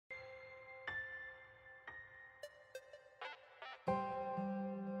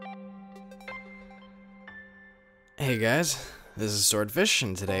Hey guys, this is Swordfish,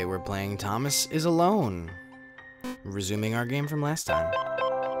 and today we're playing Thomas is Alone. Resuming our game from last time.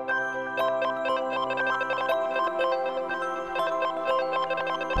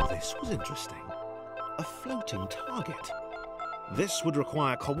 This was interesting. A floating target. This would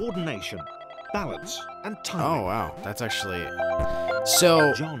require coordination, balance, and timing. Oh wow, that's actually...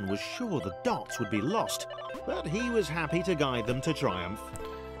 So... John was sure the dots would be lost, but he was happy to guide them to triumph.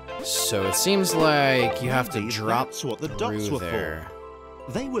 So it seems like you have to Indeed, drop that's what the through dots were there.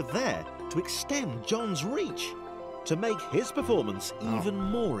 for. They were there to extend John's reach, to make his performance even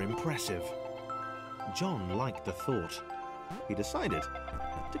more impressive. John liked the thought. He decided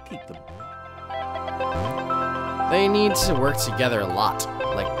to keep them. They need to work together a lot.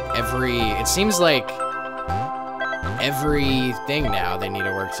 Like it seems like everything now they need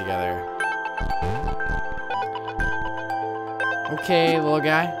to work together. Okay, little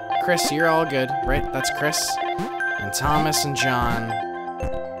guy. Chris, you're all good, right? That's Chris. And Thomas and John.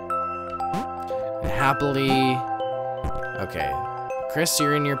 And happily... Okay. Chris,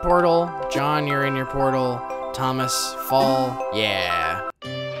 you're in your portal. John, you're in your portal. Thomas, fall. Yeah.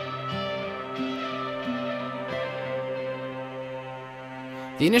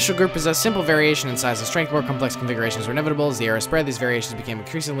 The initial group possessed simple variation in size and strength. More complex configurations were inevitable. As the era spread, these variations became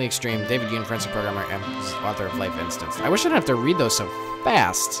increasingly extreme. David Yoon, forensic programmer and author of Life Instance. I wish I didn't have to read those so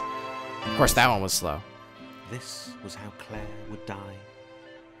fast. Of course, that one was slow. This was how Claire would die.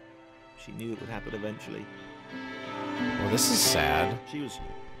 She knew it would happen eventually. Well, this is sad. She was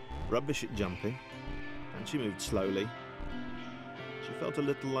rubbish at jumping, and she moved slowly. She felt a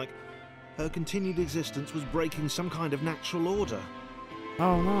little like her continued existence was breaking some kind of natural order.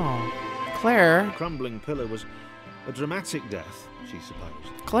 Oh no. Claire? The crumbling pillar was a dramatic death, she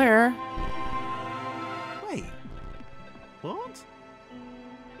supposed. Claire? Wait. What?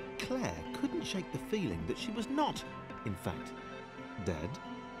 Claire couldn't shake the feeling that she was not, in fact, dead.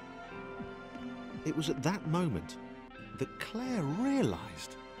 It was at that moment that Claire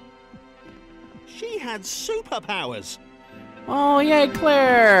realized she had superpowers. Oh, yay,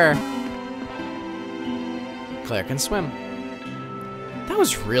 Claire! Claire can swim. That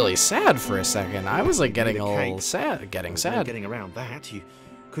was really sad for a second. I was like getting a little sad. Getting around that. You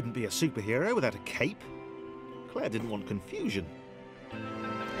couldn't be a superhero without a cape. Claire didn't want confusion.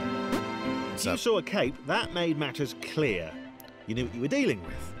 If you saw a cape, that made matters clear. You knew what you were dealing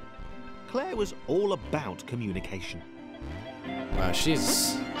with. Claire was all about communication. Wow,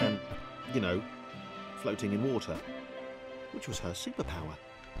 she's... And, you know, floating in water, which was her superpower.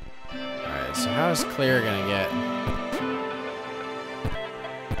 Alright, so how is Claire gonna get...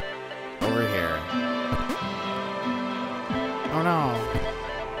 over here? Oh no.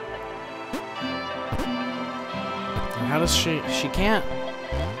 And how does she can't...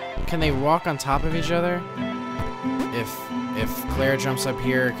 Can they walk on top of each other? If Claire jumps up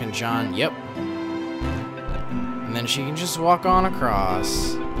here, can John... Yep. And then she can just walk on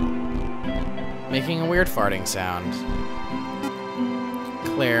across. Making a weird farting sound.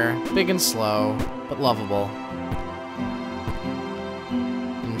 Claire, big and slow, but lovable.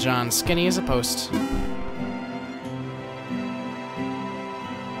 And John, skinny as a post.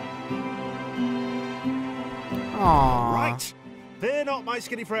 Aww. Right. Fear not, my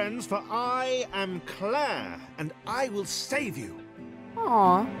skinny friends, for I am Claire, and I will save you.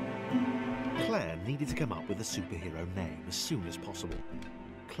 Aww. Claire needed to come up with a superhero name as soon as possible.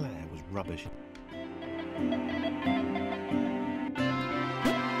 Claire was rubbish.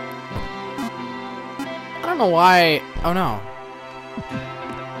 I don't know why... Oh no.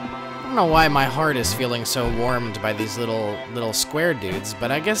 I don't know why my heart is feeling so warmed by these little square dudes, but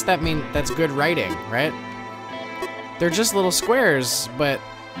I guess that's good writing, right? They're just little squares, but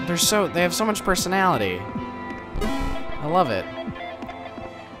they have so much personality. I love it.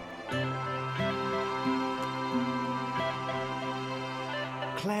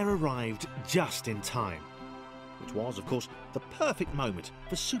 Claire arrived just in time, which was, of course, the perfect moment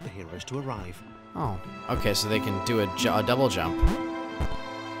for superheroes to arrive. Oh, okay, so they can do a double jump.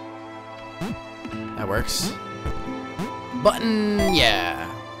 That works. Button, yeah.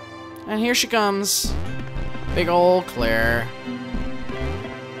 And here she comes. Big old Claire.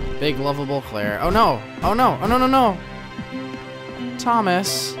 Big lovable Claire. Oh no! Oh no! Oh no no no!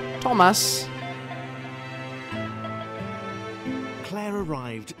 Thomas. Claire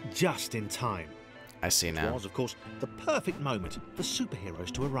arrived just in time. I see now. It was, of course, the perfect moment for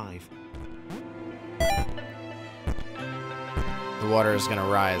superheroes to arrive. The water is gonna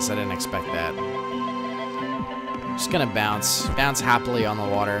rise. I didn't expect that. Just gonna bounce happily on the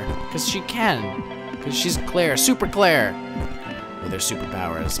water, cause she can. Because she's Claire, Super Claire, with her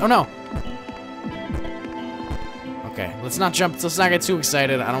superpowers. Oh no! Okay, let's not jump. Let's not get too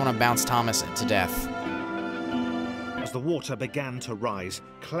excited. I don't want to bounce Thomas to death. As the water began to rise,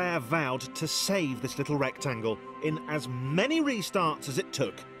 Claire vowed to save this little rectangle in as many restarts as it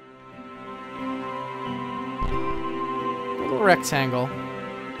took. Little rectangle.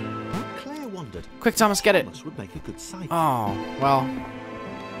 Claire wondered. Quick, Thomas, get it. Thomas would make a good sidekick. Oh, well.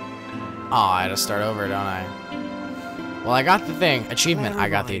 Oh, I had to start over, don't I? Well, I got the thing. Achievement. I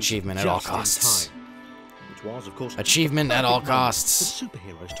got the achievement at all costs. Time, which was, of course, achievement at all costs. for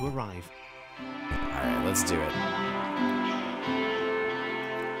superheroes to arrive. Alright, let's do it.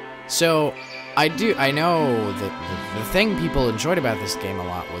 So, I know that the thing people enjoyed about this game a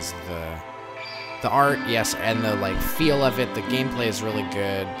lot was the art, yes, and the like feel of it. The gameplay is really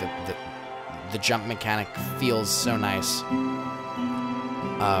good. The jump mechanic feels so nice.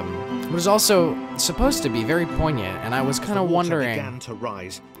 It was also supposed to be very poignant, and I was kind of wondering. Began to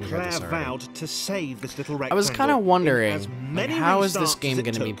rise. Claire vowed to save this little rectangle. I was kind of wondering, like, how is this game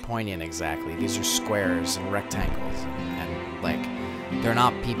going to be poignant exactly? These are squares and rectangles, and like, they're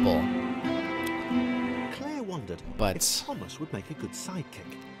not people. Claire wondered if Thomas would make a good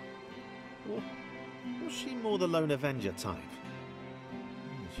sidekick. Or was she more the lone Avenger type?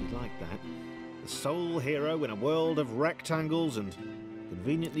 She'd like that. The sole hero in a world of rectangles and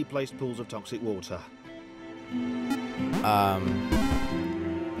conveniently placed pools of toxic water.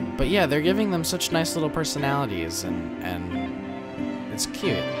 But yeah, they're giving them such nice little personalities, and it's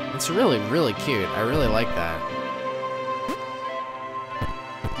cute. It's really, really cute. I really like that.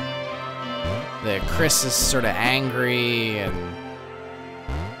 Chris is sort of angry, and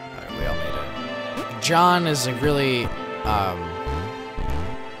we all made it. John is a really,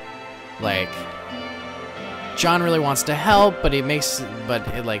 like, John really wants to help, but it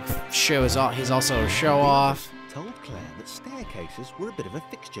like shows off. He's also a show off. Told Claire that staircases were a bit of a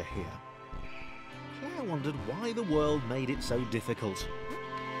fixture here. Claire wondered why the world made it so difficult.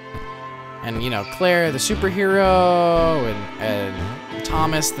 And, you know, Claire, the superhero, and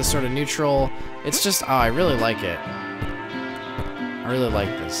Thomas, the sort of neutral. It's just, oh, I really like it. I really like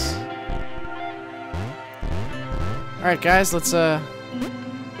this. All right, guys, let's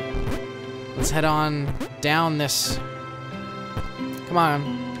head on down this. Come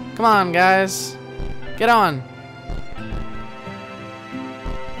on, guys, get on.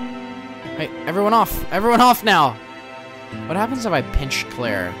 Hey, everyone off now. What happens if I pinch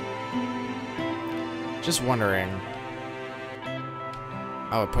Claire? Just wondering.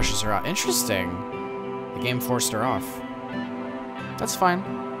 Oh, it pushes her off. Interesting. The game forced her off. That's fine.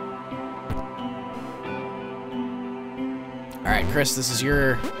 Alright, Chris, this is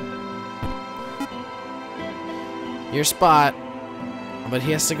your spot. But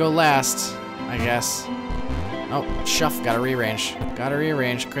he has to go last, I guess. Oh, Shuff, gotta rearrange.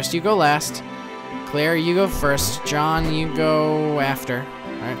 Chris, you go last. Claire, you go first. John, you go after.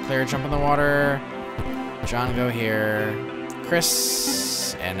 Alright, Claire, jump in the water. John, go here.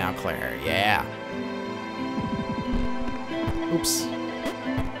 Chris, and now Claire. Yeah. Oops.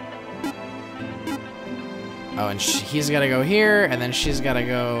 Oh, and he's got to go here, and then she's got to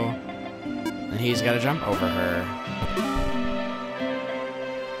go, and he's got to jump over her.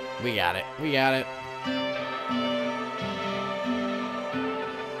 We got it.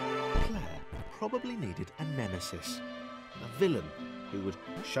 Claire probably needed a nemesis. A villain who would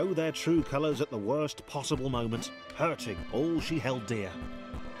show their true colours at the worst possible moment, hurting all she held dear.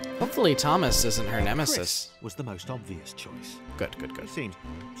 Hopefully Thomas isn't her nemesis. Chris was the most obvious choice. Good. He seemed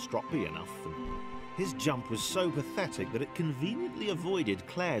stroppy enough, and his jump was so pathetic that it conveniently avoided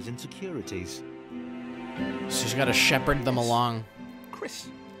Claire's insecurities. She's got to shepherd them along. Chris.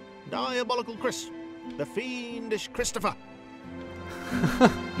 Diabolical Chris. The fiendish Christopher.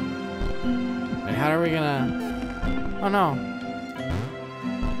 And how are we gonna... Oh no.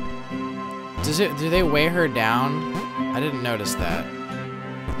 Do they weigh her down? I didn't notice that.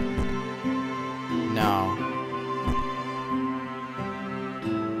 No.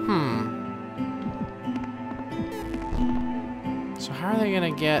 So how are they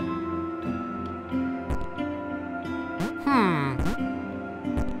gonna get...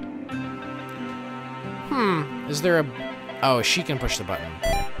 Is there a... Oh, she can push the button.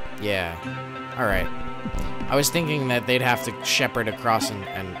 Yeah. Alright. I was thinking that they'd have to shepherd across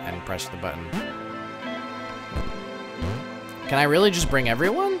and press the button. Can I really just bring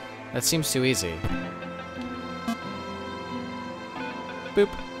everyone? That seems too easy. Boop.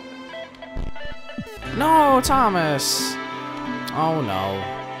 No, Thomas! Oh no.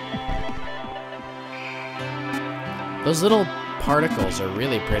 Those little particles are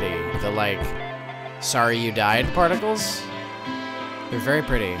really pretty. The like, sorry you died particles. They're very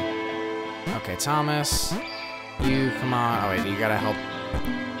pretty. Okay, Thomas. You, come on. Oh, wait, you gotta help.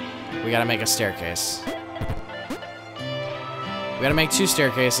 We gotta make a staircase. We gotta make 2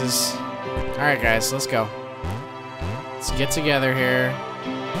 staircases. Alright, guys, let's go. Let's get together here.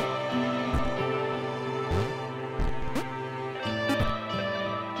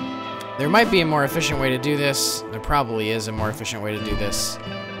 There might be a more efficient way to do this. There probably is a more efficient way to do this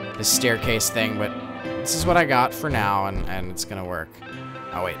staircase thing, but this is what I got for now, and it's gonna work.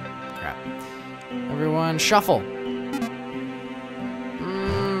 Oh, wait. Crap. Everyone, shuffle.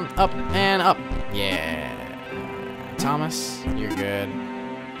 Up and up. Yeah. Thomas, you're good.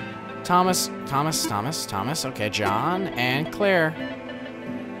 Thomas. Okay, John and Claire.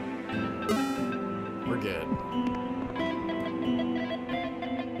 We're good.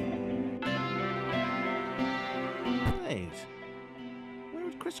 Wait. Where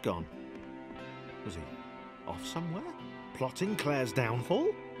had Chris gone? Was he off somewhere? Plotting Claire's downfall?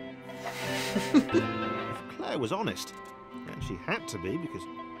 If Claire was honest, and she had to be because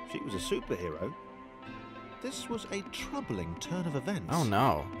she was a superhero, this was a troubling turn of events. Oh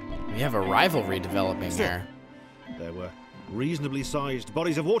no. We have a rivalry developing here. There were reasonably sized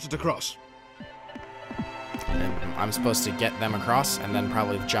bodies of water to cross. And I'm supposed to get them across and then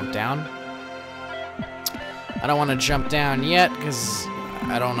probably jump down. I don't want to jump down yet because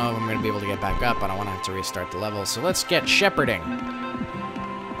I don't know if I'm going to be able to get back up. I don't want to have to restart the level. So let's get shepherding.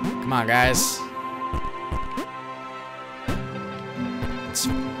 Come on, guys. Let's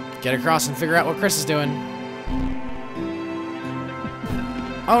get across and figure out what Chris is doing.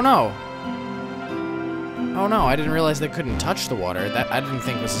 Oh no! Oh no, I didn't realize they couldn't touch the water. That I didn't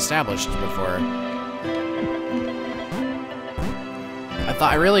think was established before.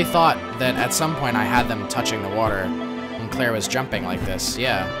 I really thought that at some point I had them touching the water when Claire was jumping like this.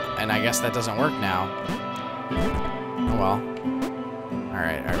 Yeah, and I guess that doesn't work now. Oh well.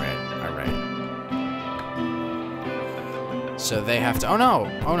 Alright. So they have to... Oh no!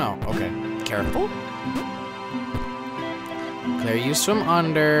 Okay. Careful. Claire, you swim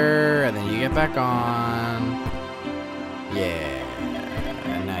under, and then you get back on. Yeah.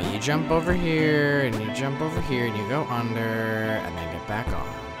 And now you jump over here, and you jump over here, and you go under, and then get back on.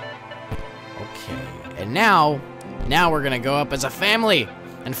 Okay. And now we're gonna go up as a family,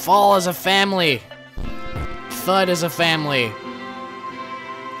 and fall as a family. Thud as a family.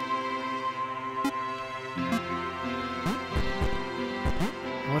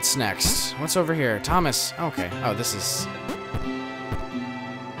 What's next? What's over here? Thomas. Okay. Oh, this is...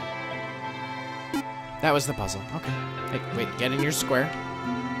 That was the puzzle. Okay. Hey, wait, get in your square.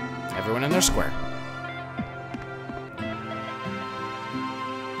 Everyone in their square.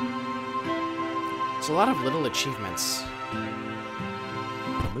 It's a lot of little achievements.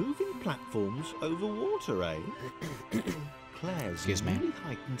 Moving platforms over water, eh? Claire's newly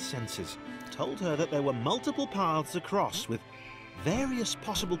heightened senses told her that there were multiple paths across with various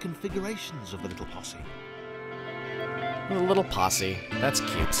possible configurations of the little posse. The little posse. That's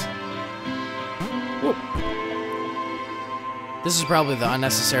cute. Whoop. This is probably the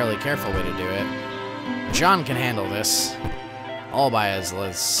unnecessarily careful way to do it. John can handle this all by his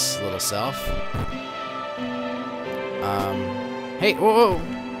little self. Hey, whoa.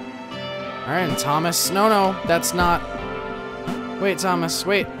 Alright, and Thomas. No, that's not... Wait, Thomas,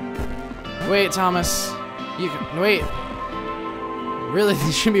 wait. Wait, Thomas. You can... Wait. Really,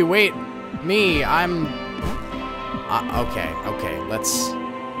 this should be... Wait. Me, I'm... Okay, let's...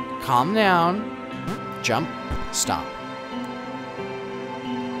 Calm down. Jump. Stop.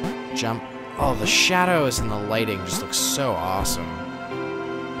 Jump. Oh, the shadows and the lighting just look so awesome.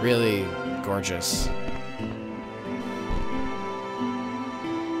 Really gorgeous.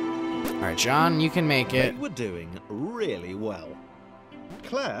 Alright, John, you can make it. They were doing really well.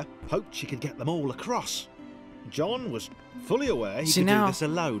 Claire hoped she could get them all across. John was fully aware he could do this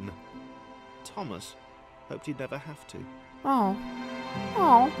alone. Thomas hoped he'd never have to. Oh.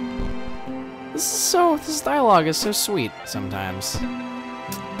 This dialogue is so sweet sometimes.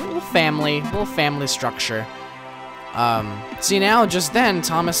 Little family structure. See now, just then,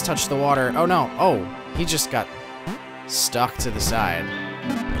 Thomas touched the water. Oh no, he just got stuck to the side.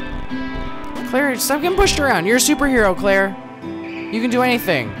 Claire, stop getting pushed around. You're a superhero, Claire. You can do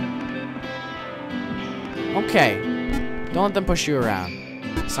anything. Okay. Don't let them push you around.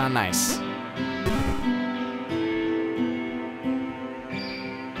 It's not nice.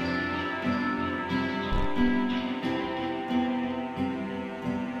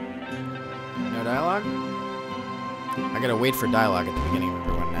 No dialogue? I gotta wait for dialogue at the beginning of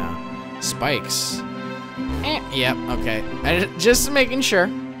everyone now. Spikes. Yep, okay. Just making sure.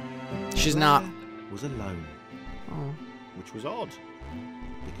 She's not... was alone. Which was odd.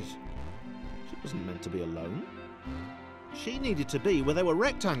 Because she wasn't meant to be alone. She needed to be where there were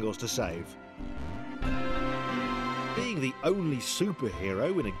rectangles to save. Being the only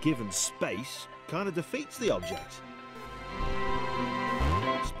superhero in a given space kind of defeats the object.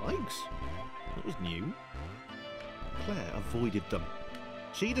 Spikes? That was new. Claire avoided them.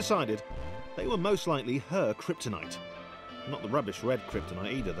 She decided they were most likely her kryptonite. Not the rubbish red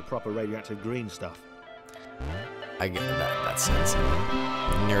kryptonite either, the proper radioactive green stuff. I get that. That's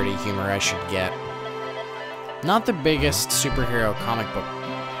nerdy humor I should get. Not the biggest superhero comic book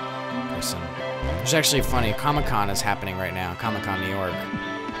person. It's actually funny. Comic-Con is happening right now. Comic-Con New York.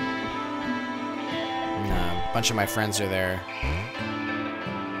 And, a bunch of my friends are there.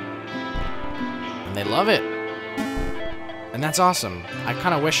 And they love it. And that's awesome. I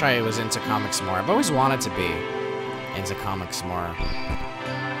kind of wish I was into comics more. I've always wanted to be into comics more.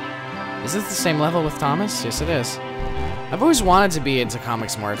 Is this the same level with Thomas? Yes, it is. I've always wanted to be into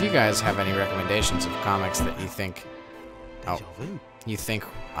comics more. If you guys have any recommendations of comics that you think... Oh, you think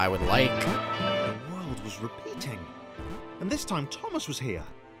I would like? The world was repeating. And this time Thomas was here.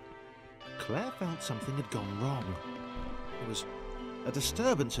 Claire felt something had gone wrong. It was a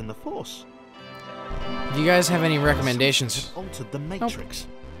disturbance in the Force. Do you guys have any recommendations? Altered the Matrix.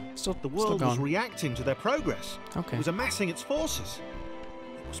 Nope. The world was reacting to their progress. Okay. It was amassing its forces.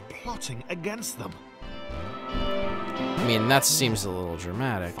 It was plotting against them. I mean, that seems a little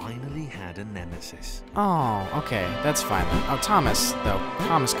dramatic. Finally had a nemesis. Oh, okay. That's fine then. Oh, Thomas, though.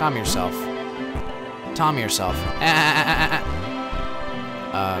 Thomas, calm yourself. Calm yourself.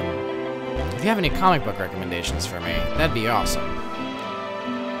 If you have any comic book recommendations for me, that'd be awesome.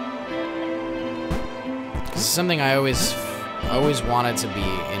 It's something I always wanted to be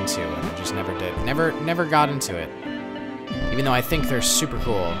into, and I just never did. Never got into it. Even though I think they're super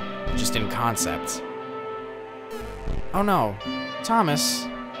cool, just in concept. Oh no, Thomas.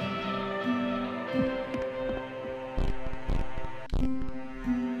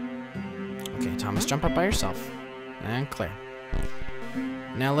 Okay, Thomas, jump up by yourself. And Claire.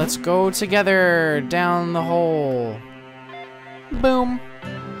 Now let's go together down the hole. Boom.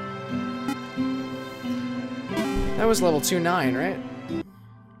 That was level 2-9, right?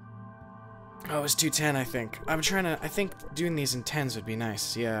 Oh, it was 210, I think. I think doing these in 10s would be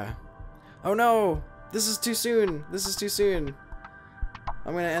nice, yeah. Oh no! This is too soon! This is too soon!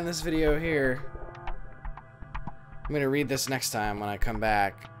 I'm gonna end this video here. I'm gonna read this next time when I come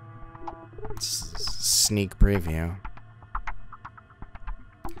back. Sneak preview.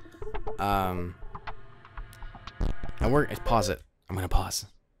 Pause it. I'm gonna pause.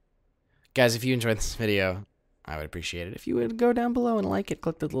 Guys, if you enjoyed this video, I would appreciate it if you would go down below and like it.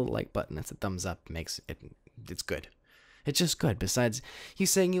 Click the little like button. It's a thumbs up. It's good. It's just good. Besides you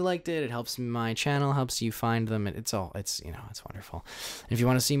saying you liked it, it helps my channel, helps you find them. It's wonderful. And if you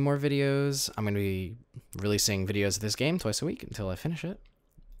want to see more videos, I'm going to be releasing videos of this game twice a week until I finish it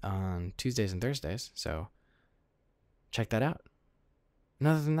on Tuesdays and Thursdays. So check that out. And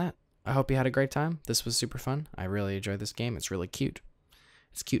other than that, I hope you had a great time. This was super fun. I really enjoyed this game. It's really cute.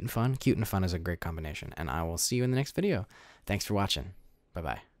 It's cute and fun. Cute and fun is a great combination. And I will see you in the next video. Thanks for watching.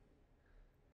 Bye-bye.